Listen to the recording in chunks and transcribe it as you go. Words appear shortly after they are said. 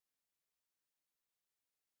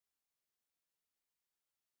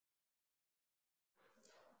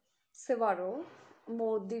सेवारो म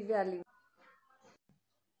दिव्याली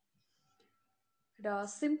र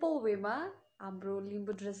सिम्पल वेमा हाम्रो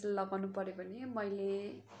लिम्बू ड्रेस लगाउनु पर्यो भने मैले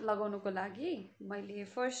लगाउनुको लागि मैले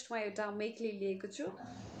फर्स्टमा एउटा मेक्ली लिएको छु।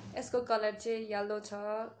 यसको कलर चाहिँ येलो छ।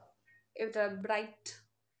 एउटा ब्राइट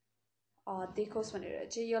देखोस् भनेर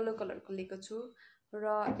चाहिँ येलो कलरको लिएको छु र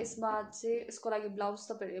यसमा चाहिँ यसको लागि ब्लाउज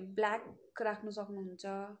तपाईँहरूले ब्ल्याक राख्नु सक्नुहुन्छ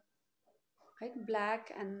है।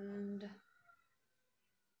 ब्ल्याक एन्ड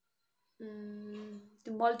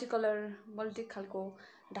त्यो मल्टी कलर मल्टी खालको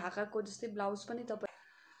ढाकाको जस्तै ब्लाउज पनि तपाईँ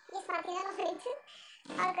यसमा थिएन लगाएको छु।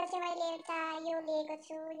 अर्को चाहिँ मैले एउटा यो लिएको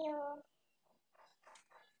छु। यो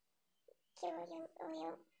के हो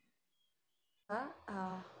यो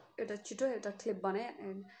एउटा छिटो एउटा क्लिप बनाएँ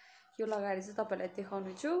एन्ड यो लगाएर चाहिँ तपाईँलाई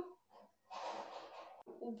देखाउने छु।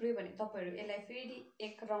 उब्रियो भने तपाईँहरू यसलाई फेरि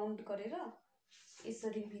एक राउन्ड गरेर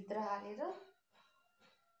यसरी भित्र हालेर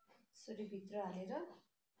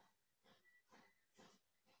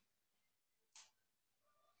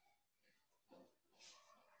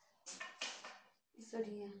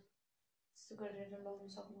यसरी यहाँ यस्तो गरेर लाउन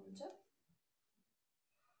सक्नुहुन्छ।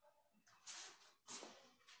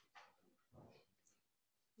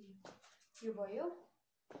 यो भयो।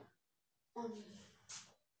 अनि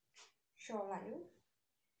सल आयो।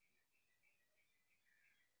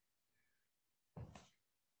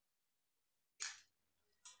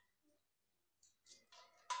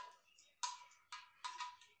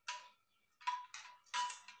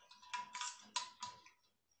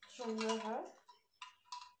 Stronger her.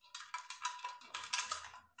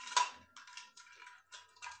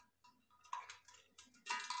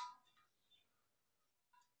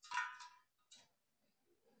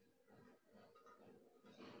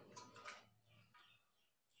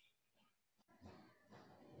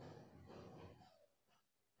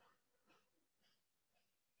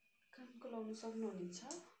 कानको लाउन सक्नुहुनेछ।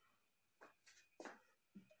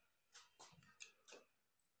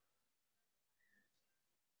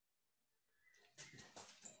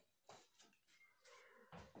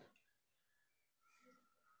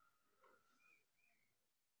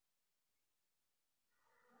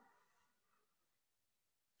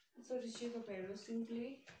 यसरी चाहिँ तपाईँहरू सिम्पली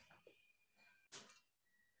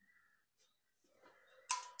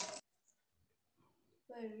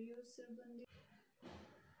यो सिरबन्दी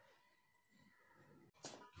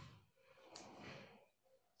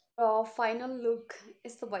फाइनल लुक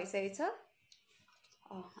यस्तो भइसकेको छ।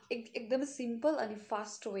 एकदमै सिम्पल अनि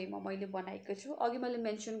फास्ट वेमा मैले बनाएको छु। अघि मैले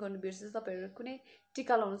मेन्सन गर्नु बिर्सेँ, तपाईँहरू कुनै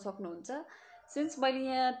टिका लाउन सक्नुहुन्छ। सिन्स मैले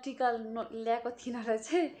यहाँ टिका ल्याएको थिइनँ र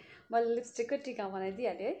चाहिँ मैले लिपस्टिककै टिका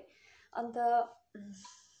बनाइदिइहालेँ है। अन्त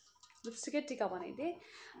लिपस्टिकै टिका बनाइदिएँ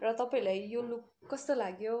र तपाईँहरूलाई यो लुक कस्तो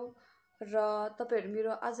लाग्यो र तपाईँहरू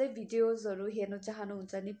मेरो अझै भिडियोजहरू हेर्न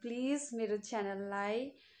चाहनुहुन्छ भने प्लिज मेरो च्यानललाई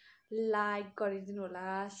लाइक गरिदिनु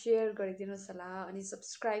होला, सेयर गरिदिनुहोस् होला अनि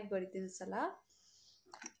सब्सक्राइब गरिदिनुहोस् होला।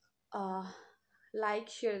 लाइक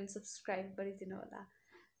सेयर एन्ड सब्सक्राइब गरिदिनु होला।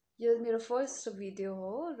 यो मेरो फर्स्ट भिडियो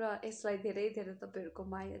हो र यसलाई धेरै धेरै तपाईँहरूको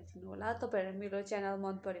माया दिनु होला। तपाईँहरू मेरो च्यानल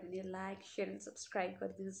मन पऱ्यो भने लाइक सेयर एन्ड सब्सक्राइब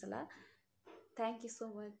गरिदिनुहोस् होला। Thank you so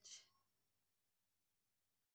much.